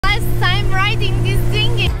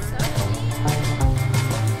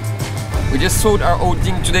We just sold our old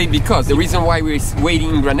dinghy today because the reason why we're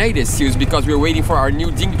waiting in Grenada is because we're waiting for our new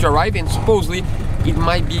dinghy to arrive, and supposedly it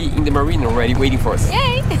might be in the marina already waiting for us.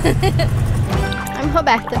 Yay! I'm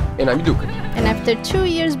Roberta. And I'm Duca. And after 2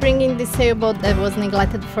 years bringing this sailboat that was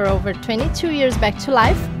neglected for over 22 years back to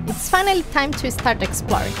life, it's finally time to start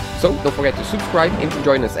exploring. So don't forget to subscribe and to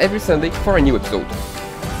join us every Sunday for a new episode.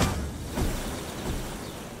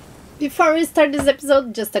 Before we start this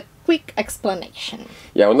episode, just a quick explanation.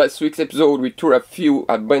 Yeah, on last week's episode we toured a few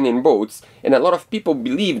abandoned boats, and a lot of people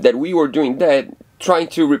believed that we were doing that, trying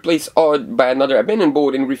to replace Odd by another abandoned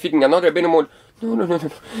boat and refitting another abandoned boat. No.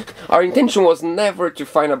 Our intention was never to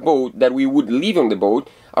find a boat that we would leave on the boat.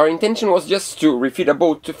 Our intention was just to refit a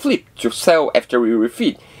boat to flip, to sell after we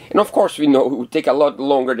refit. And of course we know it would take a lot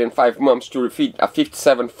longer than 5 months to refit a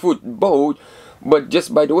 57-foot boat, but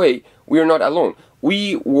just by the way, we are not alone.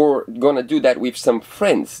 We were gonna do that with some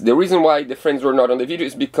friends. The reason why the friends were not on the video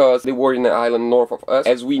is because they were in an island north of us.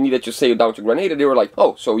 As we needed to sail down to Grenada, they were like,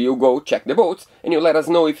 oh, so you go check the boats and you let us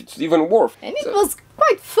know if it's even worth. And it was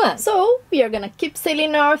quite fun. So we are gonna keep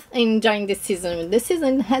sailing north and enjoying the season. The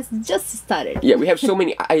season has just started. Yeah, we have so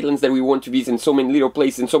many islands that we want to visit, and so many little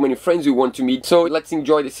places, and so many friends we want to meet. So let's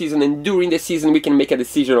enjoy the season, and during the season we can make a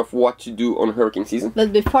decision of what to do on hurricane season.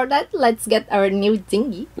 But before that, let's get our new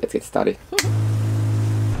dinghy. Let's get started.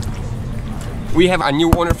 We have a new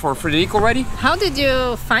owner for Frederico already. How did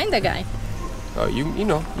you find the guy? You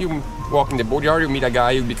know, you walk in the boatyard, you meet a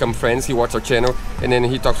guy, you become friends, he watches our channel, and then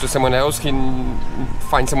he talks to someone else, he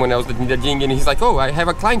finds someone else that needs a dinghy, and he's like, oh, I have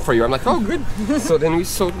a client for you. I'm like, oh, good. So then we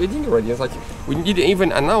sold the dinghy already. It's like, we didn't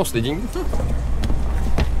even announce the dinghy.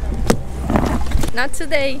 Not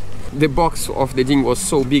today. The box of the dinghy was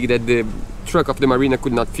so big that the truck of the marina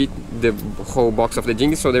could not fit the whole box of the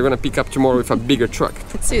dinghy, so they're gonna pick up tomorrow with a bigger truck.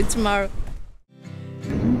 See you tomorrow.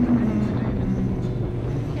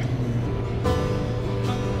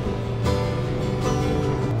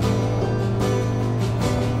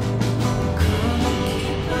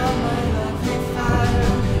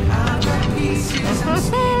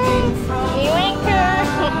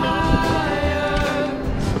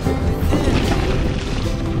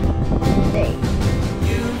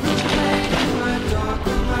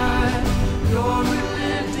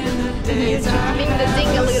 He's moving the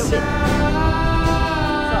dinghy a little bit. So,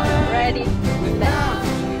 ready? Back.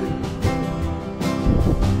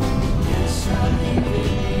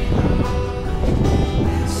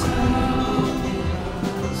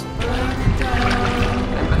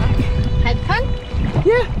 Had fun?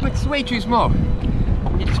 Yeah, but it's way too small.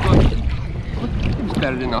 It's good. It's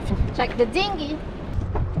better than nothing. Check the dinghy.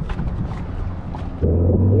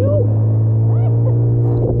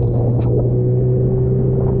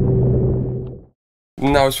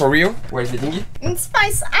 Now it's for real. Where's the dinghy? In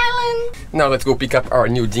Spice Island. Now let's go pick up our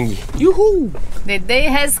new dinghy. Yoo-hoo! The day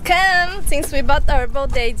has come. Since we bought our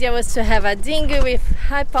boat, the idea was to have a dinghy with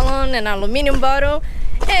high polon and aluminum bottom,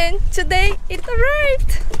 and today it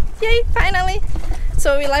arrived. Yay, finally!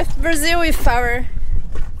 So we left Brazil with our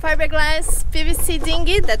fiberglass PVC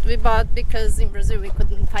dinghy that we bought because in Brazil we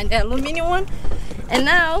couldn't find the aluminum one, and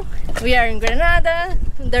now we are in Grenada.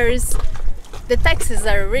 The taxes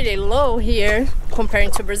are really low here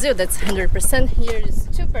compared to Brazil. That's 100%. Here is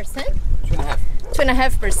 2%.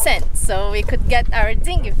 2.5%. So we could get our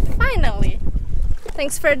dinghy finally.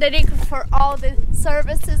 Thanks Frederico for all the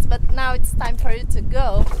services, but now it's time for you to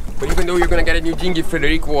go. But even though you're gonna get a new dinghy,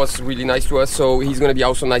 Frederico was really nice to us, so he's gonna be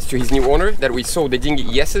also nice to his new owner that we sold the dinghy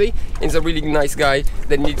yesterday. And he's a really nice guy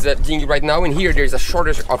that needs that dinghy right now. And here there's a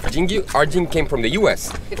shortage of dinghy. Our dinghy came from the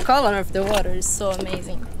US. The color of the water is so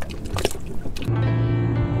amazing.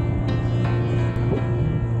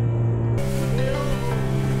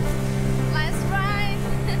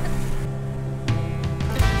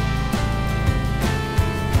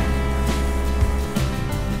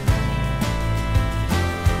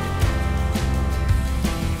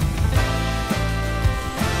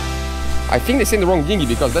 I think they sent the wrong dinghy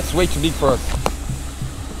because that's way too big for us.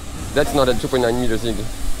 That's not a 2.9 meters dinghy.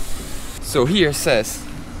 So here says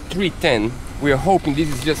 310. We are hoping this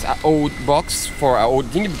is just an old box for our old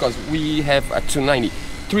dinghy because we have a 290.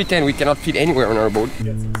 310 we cannot fit anywhere on our boat.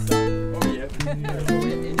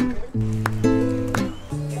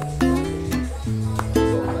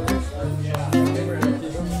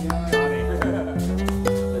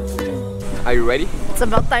 Are you ready? It's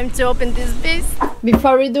about time to open this beast.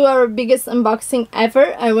 Before we do our biggest unboxing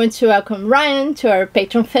ever, I want to welcome Ryan to our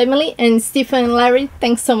Patreon family, and Stephen and Larry,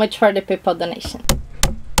 thanks so much for the PayPal donation.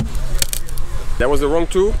 That was the wrong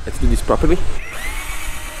tool. Let's do this properly.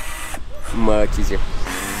 Much easier.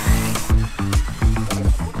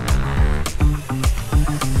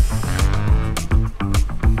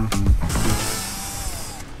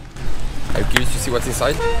 see what's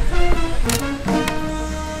inside.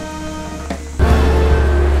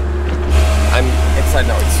 I'm excited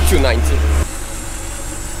now, it's 290.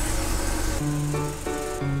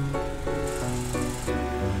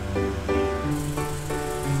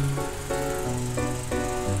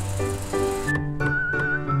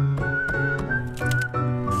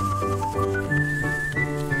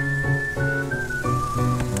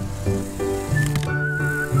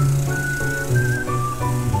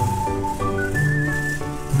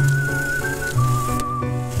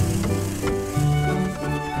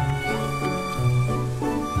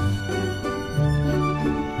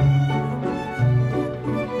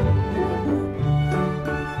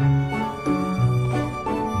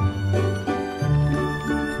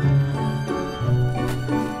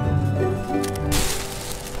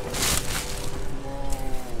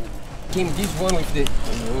 Came this one with the...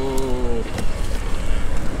 Oh.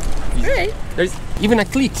 Great. There's even a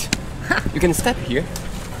cleat. You can step here.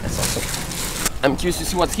 That's awesome. I'm curious to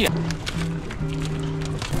see what's here.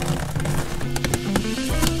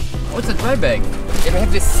 Oh, it's a dry bag. And we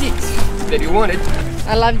have the seat that you wanted.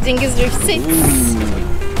 I love dinghies with seats.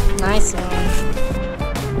 Ooh. Nice one.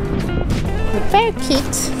 Repair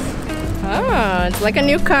kit. Oh, it's like a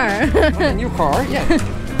new car. Oh, a new car, yeah.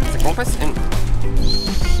 It's a compass and...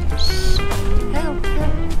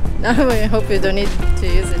 No, I hope you don't need to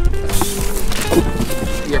use it.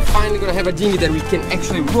 We are finally gonna have a dinghy that we can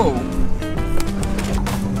actually row.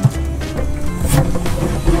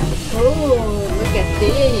 Oh, look at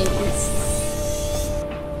this.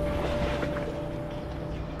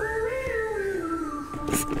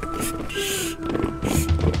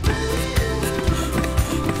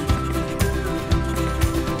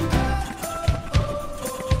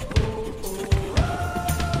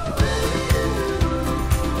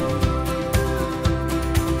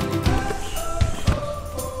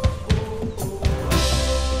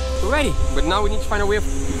 Ready, but now we need to find a way of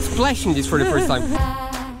splashing this for the first time.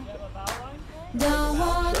 Don't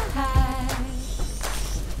wanna hide,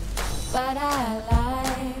 but I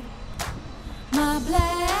like my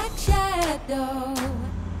black shadow.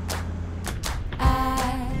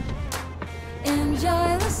 I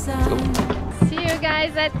enjoy the sun See you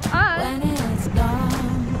guys at Art. when it's gone.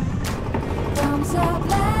 Comes a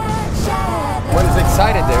black shadow. One's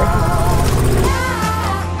excited there.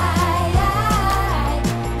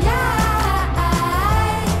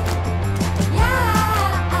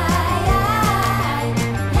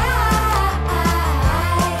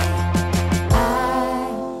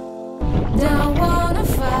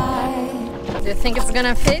 Do you think it's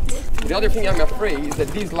gonna fit? The other thing I'm afraid is that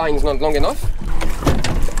this line is not long enough.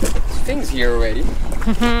 There's things here already.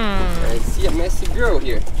 I see a messy girl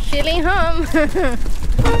here. Feeling home. It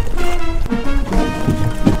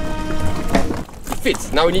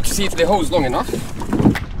fits. Now we need to see if the hole is long enough.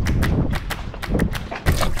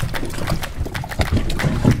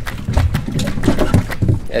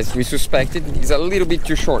 As we suspected, it's a little bit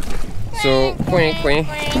too short. So,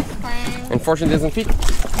 unfortunately it doesn't fit.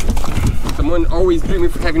 Someone always dreamed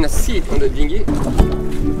of having a seat on the dinghy.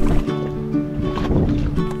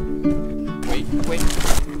 Wait.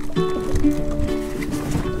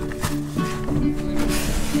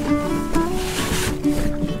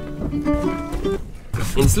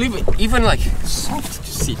 And it's even like soft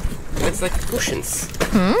to sit. It's like cushions.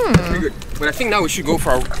 Pretty good. But I think now we should go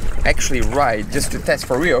for a actually ride just to test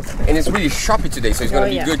for real. And it's really choppy today, so it's gonna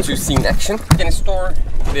be good to see in action. You can store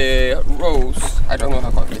the rows, I don't know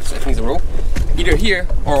how called it, I think it's a row, either here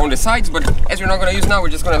or on the sides, but as we're not gonna use now, we're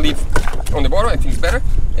just gonna leave on the bottom. I think it's better.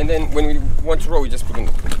 And then when we want to row, we just put in.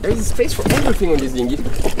 There is space for everything on this dinghy.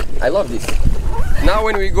 I love this. Now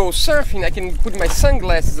when we go surfing, I can put my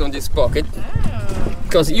sunglasses on this pocket.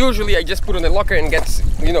 Because usually I just put on the locker and get,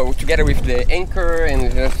 you know, together with the anchor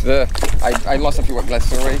and just I lost a few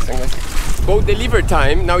glasses already, sunglasses. Boat deliver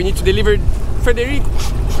time. Now we need to deliver Frederico.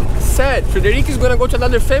 Sad. Frederico is gonna go to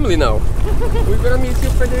another family now. We're gonna miss you,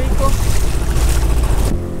 Frederico.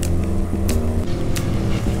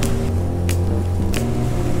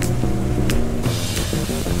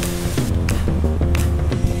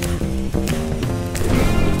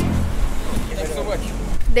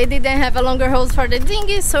 They didn't have a longer hose for the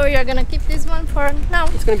dinghy, so you're gonna keep this one for now.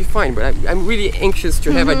 It's gonna be fine, but I'm really anxious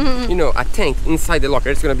to have a, you know, a tank inside the locker.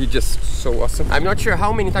 It's gonna be just so awesome. I'm not sure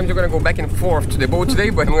how many times we're gonna go back and forth to the boat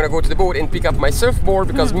today, but I'm gonna go to the boat and pick up my surfboard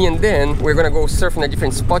because me and Dan, we're gonna go surf in a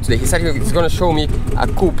different spot today. He said he's gonna show me a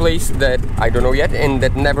cool place that I don't know yet and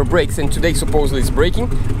that never breaks, and today supposedly it's breaking.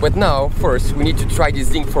 But now, first, we need to try this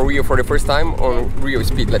thing for real for the first time on real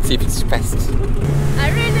speed. Let's see if it's fast. I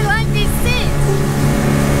really like this seat.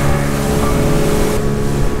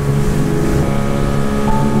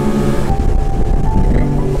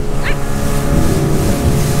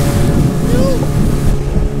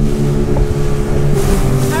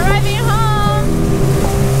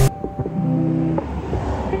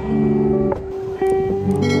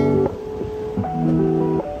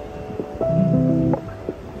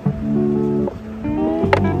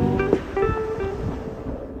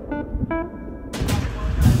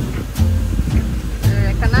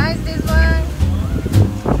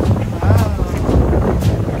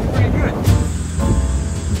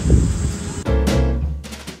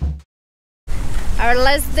 Our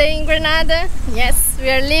last day in Grenada. Yes, we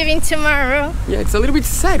are leaving tomorrow. Yeah, it's a little bit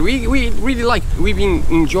sad. We really like. We've been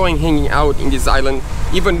enjoying hanging out in this island,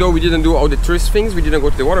 even though we didn't do all the tourist things. We didn't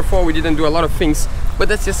go to the waterfall. We didn't do a lot of things. But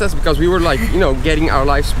that's just us because we were like, you know, getting our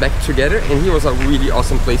lives back together. And here was a really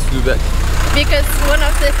awesome place to do that. Because one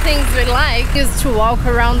of the things we like is to walk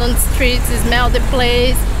around on the streets, smell the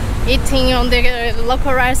place, eating on the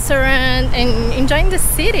local restaurant and enjoying the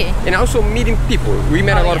city. And also meeting people. We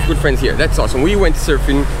met a lot of good friends here. That's awesome. We went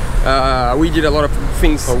surfing. We did a lot of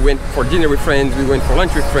things. We went for dinner with friends. We went for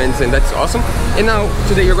lunch with friends, and that's awesome. And now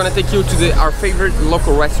today we're gonna take you to our favorite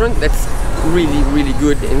local restaurant. That's really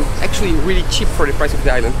good and actually really cheap for the price of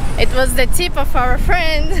the island. It was the tip of our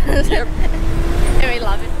friend. Yep. And we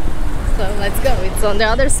love it. So let's go. It's on the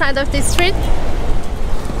other side of the street.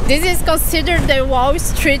 This is considered the Wall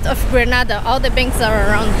Street of Grenada. All the banks are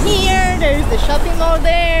around here. There's the shopping mall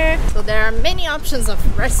there. So there are many options of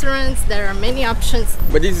restaurants. There are many options.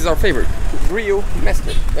 But this is our favorite, Rio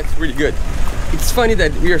Master. That's really good. It's funny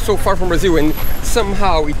that we are so far from Brazil and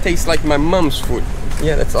somehow it tastes like my mom's food.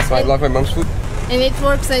 Yeah, that's awesome. I love my mom's food. And it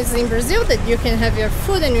works as in Brazil that you can have your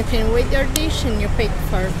food and you can weight your dish and you pay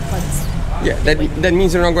for what's. Yeah, that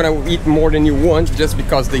means you're not gonna eat more than you want just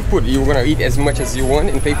because they put. You're gonna eat as much as you want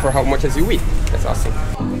and pay for how much as you eat. That's awesome.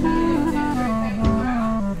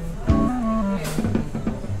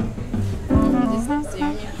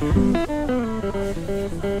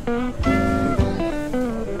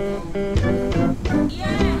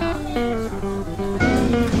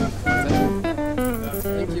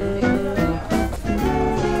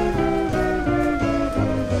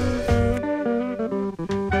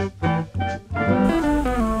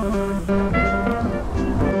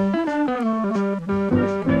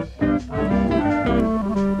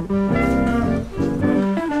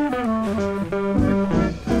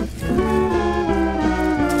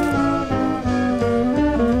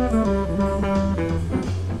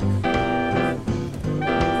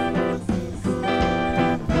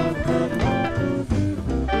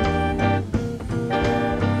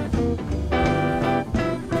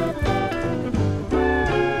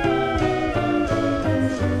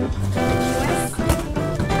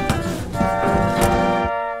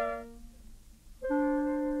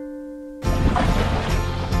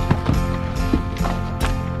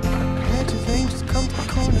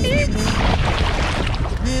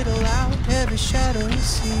 Shadow you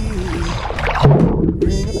see,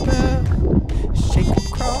 ring a bell, shake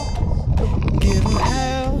and crawl, give them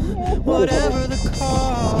hell, whatever the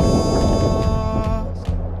cost.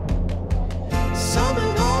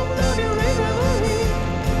 Summon all of your revelry,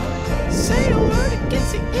 say a word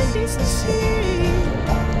against the indecency.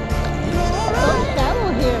 You're alright,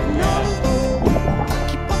 you're alone,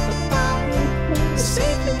 keep up the fire,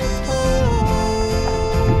 safe in your home.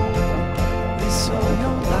 We saw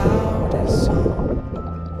your loudest song.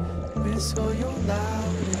 So your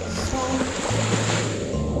loudest song,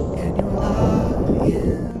 and your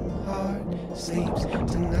lying heart sleeps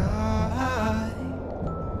tonight.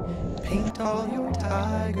 Paint all your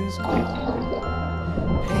tigers gold,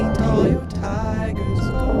 paint all your tigers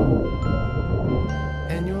gold,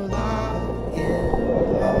 and your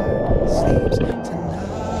lying heart sleeps tonight.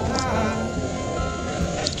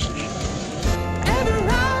 Every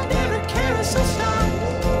ride, every carousel stops.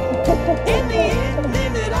 In the end,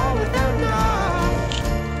 end it all without.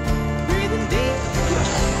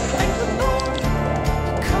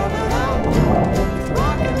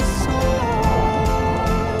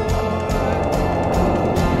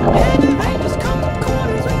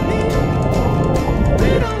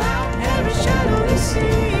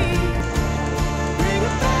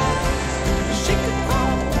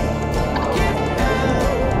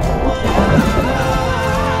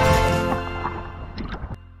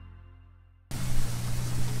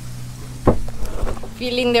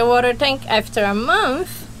 Filling the water tank after a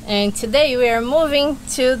month, and today we are moving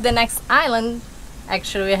to the next island.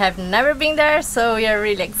 Actually, we have never been there, so we are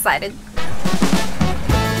really excited.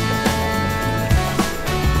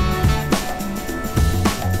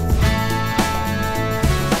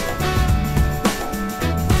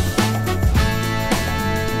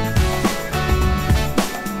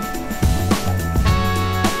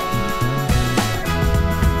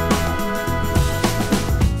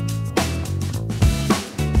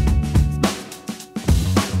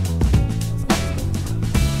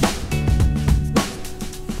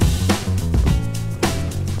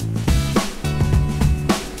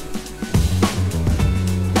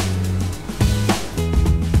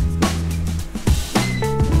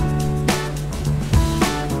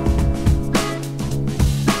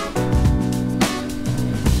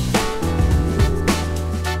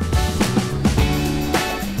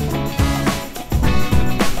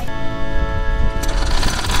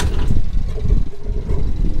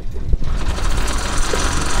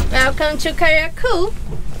 Welcome to Carriacou.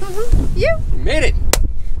 You made it!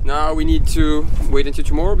 Now we need to wait until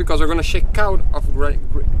tomorrow because we're gonna check out of Grenada,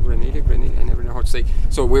 I never know how to say.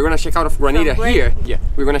 So we're gonna check out of Grenada here. Yeah,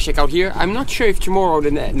 we're gonna check out here. I'm not sure if tomorrow or the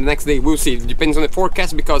next day, we'll see. It depends on the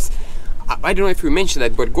forecast because I don't know if we mentioned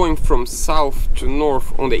that, but going from south to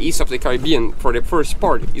north on the east of the Caribbean for the first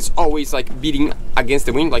part is always like beating against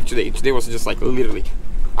the wind like today. Today was just like literally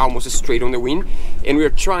almost straight on the wind, and we're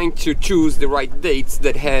trying to choose the right dates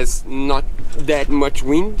that has not that much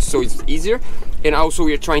wind so it's easier. And also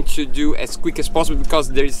we are trying to do as quick as possible because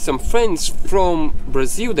there is some friends from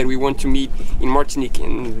Brazil that we want to meet in Martinique,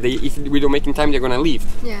 and if we don't make in time, they're gonna leave.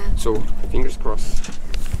 Yeah. So fingers crossed.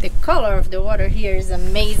 The color of the water here is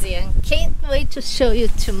amazing, and can't wait to show you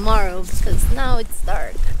tomorrow because now it's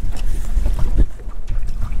dark.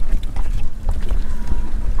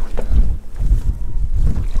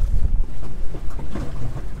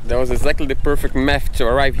 That was exactly the perfect math to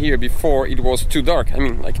arrive here before it was too dark. I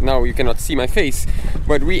mean, like now you cannot see my face,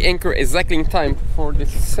 but we anchor exactly in time for the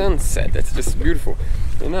sunset. That's just beautiful.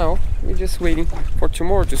 And now we're just waiting for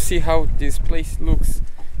tomorrow to see how this place looks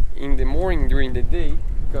in the morning during the day,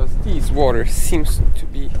 because this water seems to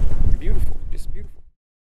be beautiful, just beautiful.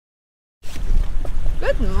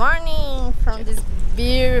 Good morning from this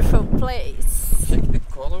beautiful place. Check the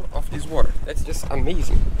color of this water. That's just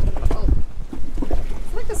amazing. Oh.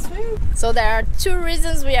 Like a swim. So there are two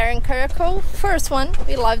reasons we are in Carriacou. First one,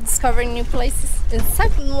 we love discovering new places, and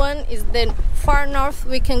second one is the far north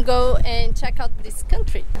we can go and check out this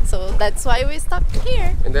country. So that's why we stopped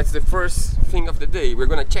here. And that's the first thing of the day. We're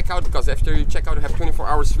gonna check out because after you check out you have 24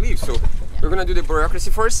 hours to leave. So we're gonna do the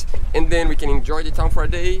bureaucracy first, and then we can enjoy the town for a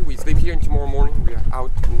day. We sleep here, and tomorrow morning we are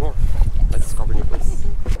out north. Let's discover new places.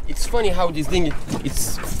 It's funny how this thing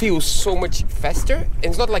feels so much faster, and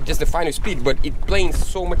it's not like just the final speed, but it planes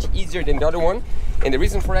so much easier than the other one. And the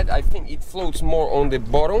reason for that, I think it floats more on the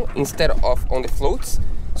bottom instead of on the floats.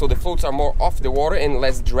 So the floats are more off the water and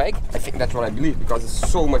less drag. I think that's what I believe because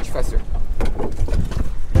it's so much faster.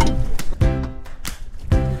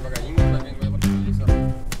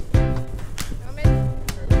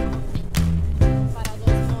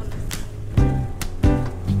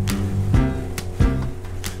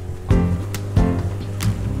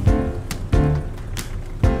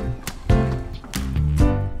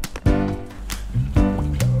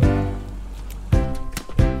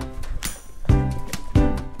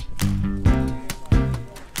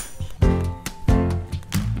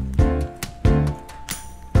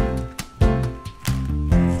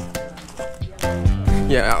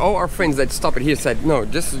 Yeah, all our friends that stopped here said, no,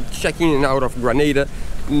 just check in and out of Grenada,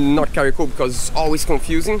 not Carriacou, because it's always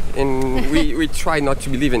confusing, and we try not to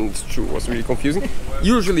believe, and it's true, it was really confusing.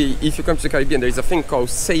 Usually, if you come to the Caribbean, there is a thing called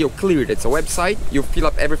Sail Cleared. It's a website, you fill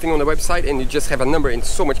up everything on the website, and you just have a number, and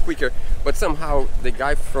it's so much quicker. But somehow, the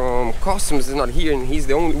guy from customs is not here, and he's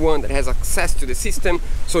the only one that has access to the system,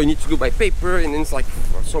 so you need to do by paper, and it's like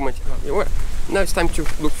so much. Now it's time to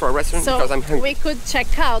look for a restaurant because I'm hungry. We could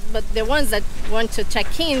check out, but the ones that want to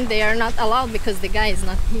check in, they are not allowed because the guy is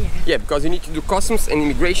not here. Yeah, because you need to do customs and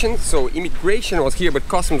immigration. So immigration was here, but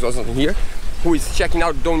customs wasn't here. Who is checking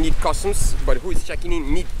out don't need customs, but who is checking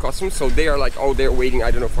in need customs. So they are like, oh, they're waiting.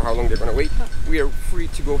 I don't know for how long they're gonna wait. We are free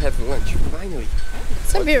to go have lunch, finally.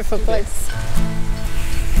 It's a beautiful place.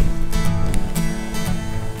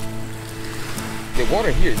 The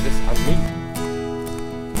water here is just amazing.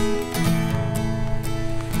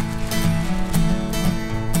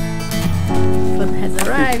 Food has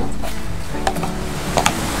arrived.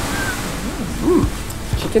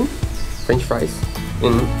 Chicken, French fries,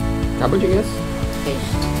 and cabbage, I guess. Fish.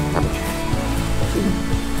 Cabbage.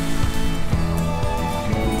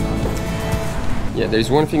 Yeah, there's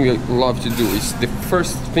one thing we love to do. It's the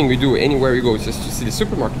first thing we do anywhere we go is just to see the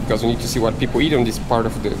supermarket because we need to see what people eat on this part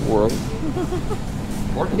of the world.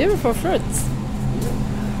 Beautiful fruits.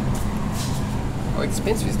 How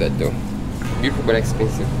expensive is that though? Beautiful but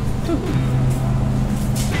expensive.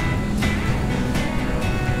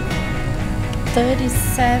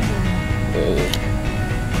 $37.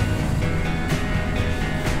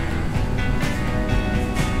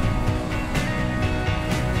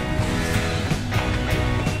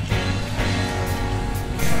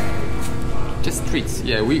 Just treats.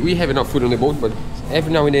 Yeah, we have enough food on the boat, but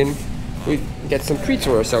every now and then we get some treats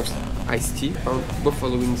for ourselves. Iced tea or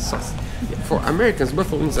buffalo wing sauce. Yeah, for Americans,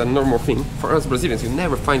 buffalo wings are a normal thing. For us Brazilians, you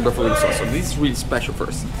never find buffalo wing sauce, so this is really special for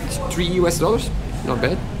us. It's $3 US. Not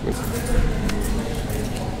bad.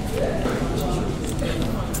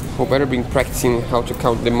 Hope I've been practicing how to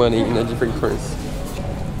count the money in a different currency.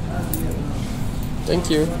 Thank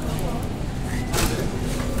you.